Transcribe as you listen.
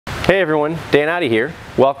Hey everyone, Dan Oddy here.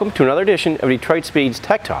 Welcome to another edition of Detroit Speed's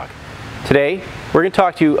Tech Talk. Today, we're going to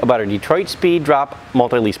talk to you about our Detroit Speed Drop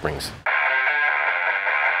multi-leaf springs.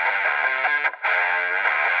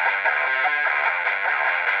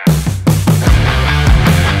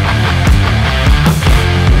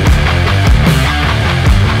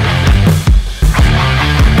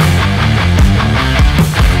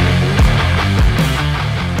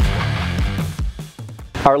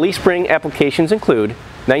 Our leaf spring applications include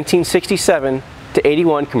 1967 to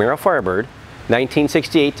 81 Camaro Firebird,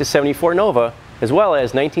 1968 to 74 Nova, as well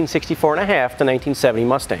as 1964 and a half to 1970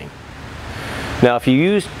 Mustang. Now if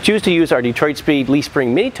you choose to use our Detroit Speed leaf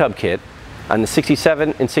spring mini tub kit on the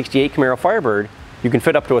 67 and 68 Camaro Firebird, you can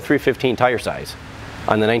fit up to a 315 tire size.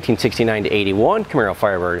 On the 1969 to 81 Camaro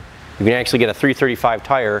Firebird, you can actually get a 335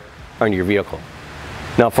 tire on your vehicle.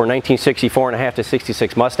 Now for 1964 and a half to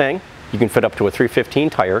 66 Mustang, you can fit up to a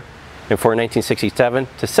 315 tire, and for a 1967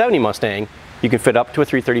 to 70 Mustang, you can fit up to a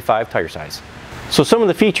 335 tire size. So some of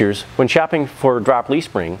the features when shopping for a drop leaf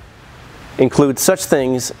spring include such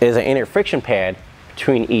things as an anti-friction pad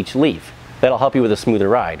between each leaf. That'll help you with a smoother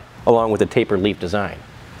ride, along with a tapered leaf design.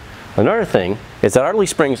 Another thing is that our leaf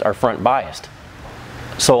springs are front biased.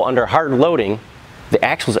 So under hard loading, the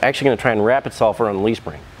axle is actually going to try and wrap itself around the leaf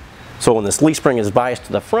spring. So when this leaf spring is biased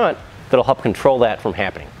to the front, that'll help control that from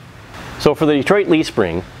happening. So for the Detroit leaf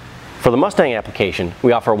spring, for the Mustang application,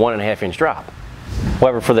 we offer a 1.5 inch drop.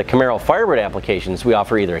 However, for the Camaro Firebird applications, we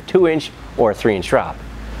offer either a 2 inch or a 3 inch drop.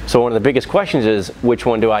 So one of the biggest questions is, which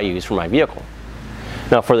one do I use for my vehicle?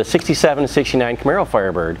 Now for the 67 and 69 Camaro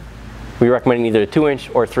Firebird, we recommend either a 2 inch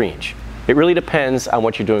or a 3 inch. It really depends on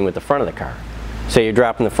what you're doing with the front of the car. Say you're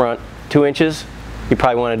dropping the front 2 inches, you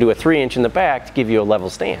probably want to do a 3 inch in the back to give you a level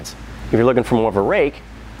stance. If you're looking for more of a rake,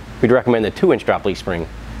 we'd recommend the 2 inch drop leaf spring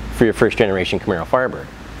for your first generation Camaro Firebird.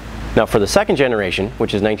 Now for the second generation,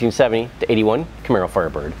 which is 1970 to 81 Camaro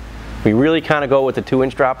Firebird, we really kind of go with the 2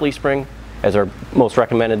 inch drop leaf spring as our most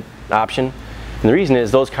recommended option. And the reason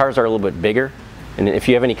is those cars are a little bit bigger, and if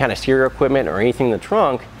you have any kind of stereo equipment or anything in the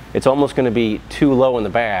trunk, it's almost going to be too low in the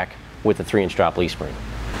back with the 3 inch drop leaf spring.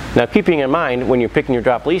 Now keeping in mind when you're picking your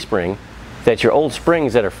drop leaf spring that your old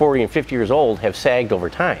springs that are 40 and 50 years old have sagged over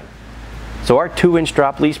time. So our 2 inch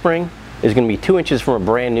drop leaf spring is going to be 2 inches from a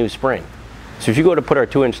brand new spring. So if you go to put our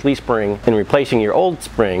 2 inch leaf spring in replacing your old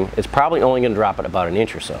spring, it's probably only going to drop it about an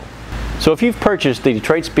inch or so. So if you've purchased the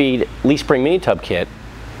Detroit Speed leaf spring mini tub kit,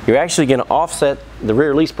 you're actually going to offset the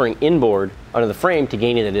rear leaf spring inboard under the frame to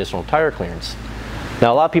gain an additional tire clearance.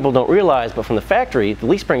 Now a lot of people don't realize, but from the factory, the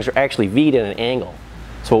leaf springs are actually V'd at an angle.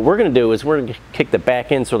 So what we're going to do is we're going to kick the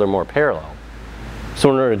back in so they're more parallel.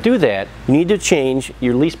 So in order to do that, you need to change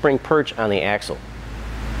your leaf spring perch on the axle.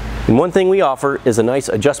 And one thing we offer is a nice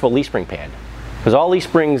adjustable leaf spring pad. Because all leaf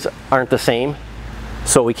springs aren't the same,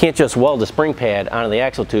 so we can't just weld the spring pad onto the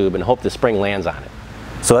axle tube and hope the spring lands on it.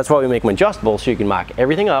 So that's why we make them adjustable, so you can mock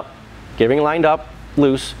everything up, get everything lined up,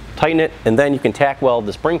 loose, tighten it, and then you can tack weld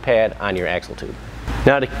the spring pad on your axle tube.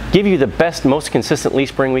 Now to give you the best, most consistent leaf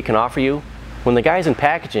spring we can offer you, when the guys in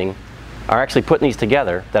packaging are actually putting these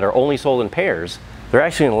together that are only sold in pairs, they're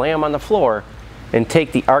actually going to lay them on the floor and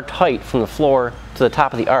take the arced height from the floor to the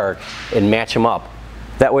top of the arc and match them up.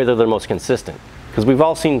 That way they're the most consistent. Because we've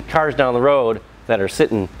all seen cars down the road that are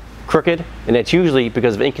sitting crooked, and that's usually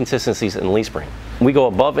because of inconsistencies in the leaf spring. We go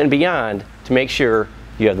above and beyond to make sure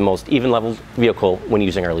you have the most even level vehicle when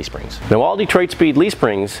using our leaf springs. Now all Detroit Speed leaf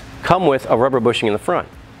springs come with a rubber bushing in the front.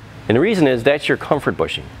 And the reason is that's your comfort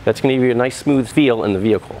bushing. That's going to give you a nice smooth feel in the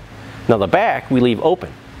vehicle. Now the back we leave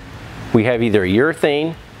open. We have either a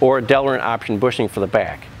urethane or a Delrin option bushing for the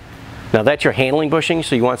back. Now that's your handling bushing,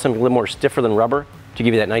 so you want something a little more stiffer than rubber to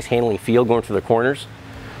give you that nice handling feel going through the corners.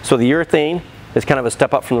 So the urethane is kind of a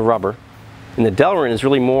step up from the rubber, and the Delrin is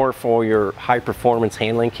really more for your high performance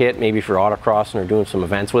handling kit. Maybe if you're autocrossing or doing some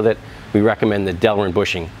events with it, we recommend the Delrin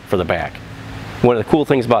bushing for the back. One of the cool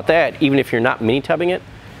things about that, even if you're not mini tubbing it,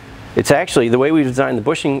 it's actually the way we designed the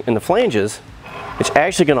bushing and the flanges, it's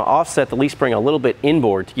actually going to offset the leaf spring a little bit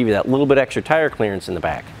inboard to give you that little bit extra tire clearance in the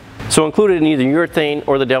back. So included in either urethane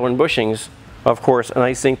or the Delrin bushings, of course, a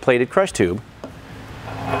nice zinc plated crush tube.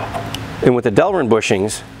 And with the Delrin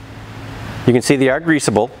bushings, you can see they are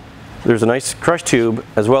greasable. There's a nice crush tube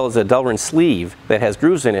as well as a Delrin sleeve that has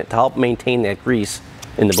grooves in it to help maintain that grease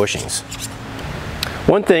in the bushings.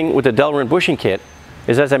 One thing with the Delrin bushing kit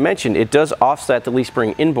is, as I mentioned, it does offset the leaf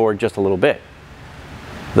spring inboard just a little bit.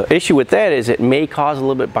 The issue with that is it may cause a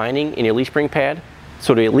little bit binding in your leaf spring pad.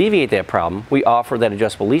 So to alleviate that problem, we offer that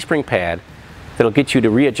adjustable leaf spring pad that'll get you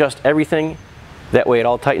to readjust everything. That way it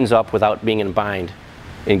all tightens up without being in a bind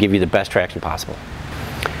and give you the best traction possible.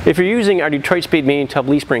 If you're using our Detroit Speed Mini Tub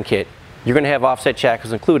leaf spring kit, you're going to have offset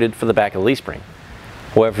shackles included for the back of the leaf spring.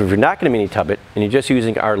 However, if you're not going to mini tub it and you're just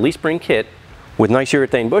using our leaf spring kit with nice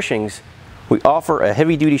urethane bushings, we offer a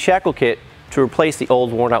heavy duty shackle kit to replace the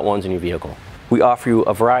old worn out ones in your vehicle. We offer you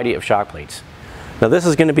a variety of shock plates. Now this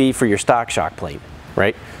is going to be for your stock shock plate,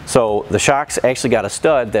 right? So the shocks actually got a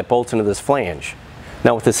stud that bolts into this flange.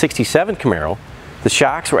 Now with the 67 Camaro, the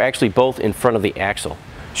shocks were actually both in front of the axle.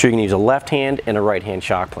 So you can use a left hand and a right hand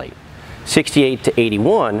shock plate. 68 to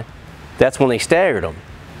 81, that's when they staggered them.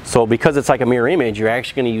 So because it's like a mirror image, you're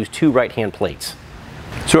actually going to use two right hand plates.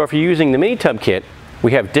 So if you're using the mini tub kit,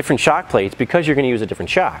 we have different shock plates because you're going to use a different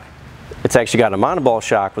shock. It's actually got a monoball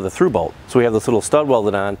shock with a through bolt. So we have this little stud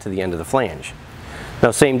welded on to the end of the flange.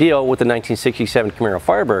 Now same deal with the 1967 Camaro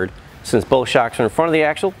Firebird. Since both shocks are in front of the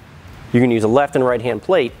axle, you're going to use a left and right hand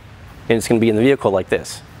plate, and it's going to be in the vehicle like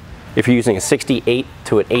this. If you're using a 68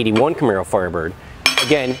 to an 81 Camaro Firebird,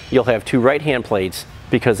 again, you'll have two right hand plates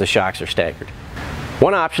because the shocks are staggered.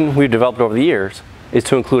 One option we've developed over the years is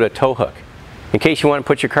to include a tow hook. In case you want to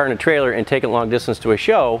put your car in a trailer and take it long distance to a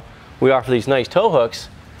show, we offer these nice tow hooks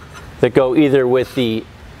that go either with the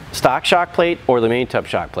stock shock plate or the mini tub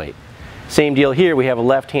shock plate. Same deal here, we have a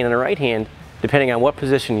left hand and a right hand depending on what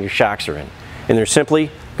position your shocks are in. And they're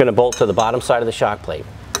simply going to bolt to the bottom side of the shock plate.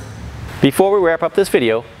 Before we wrap up this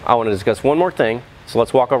video, I want to discuss one more thing, so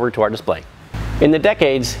let's walk over to our display. In the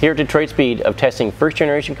decades here at Detroit Speed of testing first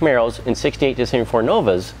generation Camaros and 68 to 74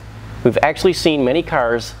 Novas, we've actually seen many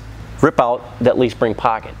cars rip out that leaf spring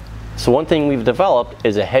pocket. So one thing we've developed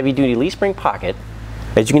is a heavy duty leaf spring pocket.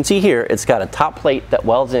 As you can see here, it's got a top plate that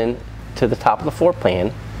welds in to the top of the floor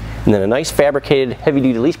pan, and then a nice fabricated heavy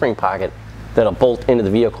duty leaf spring pocket that'll bolt into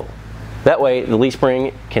the vehicle. That way the leaf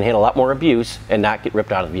spring can handle a lot more abuse and not get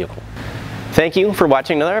ripped out of the vehicle. Thank you for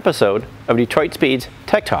watching another episode of Detroit Speed's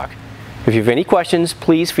Tech Talk. If you have any questions,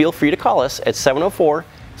 please feel free to call us at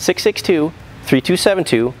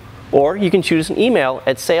 704-662-3272, or you can shoot us an email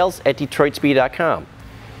at sales@detroitspeed.com.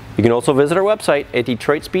 You can also visit our website at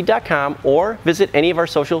detroitspeed.com or visit any of our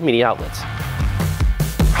social media outlets.